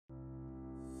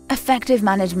Effective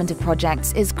management of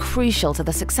projects is crucial to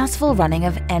the successful running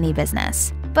of any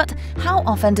business. But how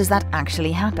often does that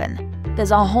actually happen?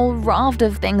 There's a whole raft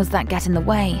of things that get in the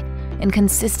way: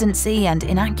 inconsistency and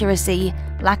inaccuracy,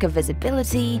 lack of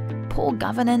visibility, poor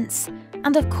governance,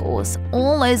 and of course,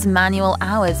 all those manual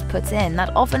hours put in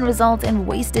that often result in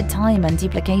wasted time and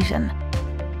duplication.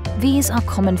 These are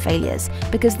common failures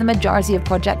because the majority of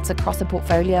projects across a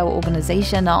portfolio or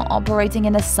organization are operating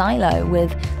in a silo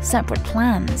with separate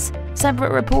plans,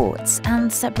 separate reports,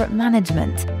 and separate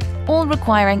management, all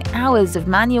requiring hours of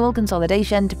manual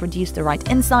consolidation to produce the right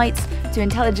insights to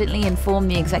intelligently inform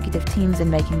the executive teams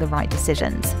in making the right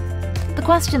decisions. The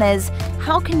question is,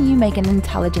 how can you make an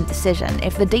intelligent decision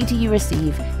if the data you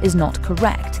receive is not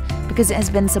correct because it has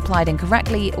been supplied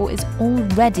incorrectly or is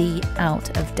already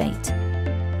out of date?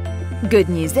 Good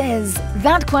news is,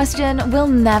 that question will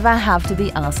never have to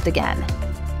be asked again.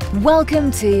 Welcome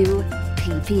to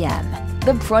PPM,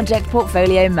 the Project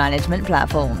Portfolio Management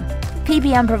Platform.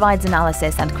 PPM provides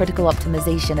analysis and critical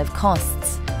optimization of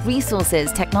costs,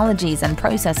 resources, technologies, and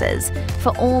processes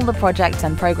for all the projects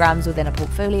and programs within a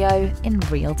portfolio in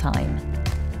real time.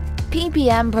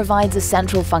 PPM provides a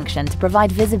central function to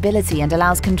provide visibility and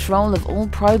allows control of all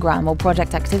program or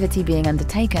project activity being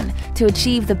undertaken to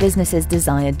achieve the business's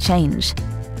desired change.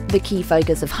 The key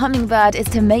focus of Hummingbird is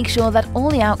to make sure that all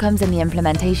the outcomes in the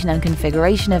implementation and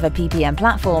configuration of a PPM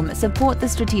platform support the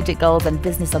strategic goals and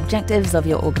business objectives of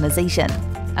your organization.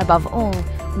 Above all,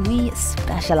 we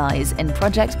specialize in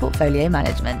project portfolio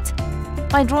management.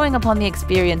 By drawing upon the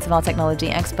experience of our technology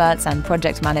experts and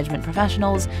project management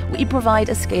professionals, we provide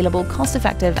a scalable,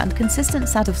 cost-effective, and consistent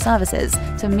set of services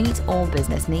to meet all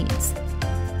business needs.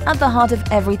 At the heart of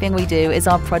everything we do is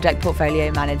our project portfolio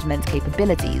management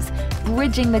capabilities,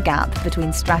 bridging the gap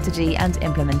between strategy and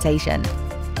implementation.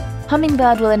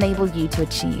 Hummingbird will enable you to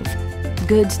achieve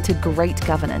good to great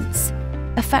governance,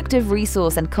 effective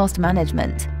resource and cost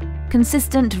management,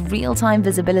 consistent real-time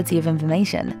visibility of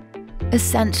information,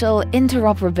 essential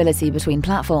interoperability between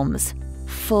platforms,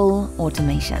 full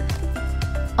automation.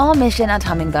 Our mission at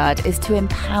Hummingbird is to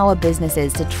empower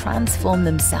businesses to transform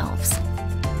themselves.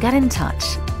 Get in touch.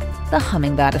 The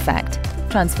Hummingbird Effect,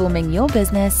 transforming your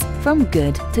business from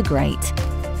good to great.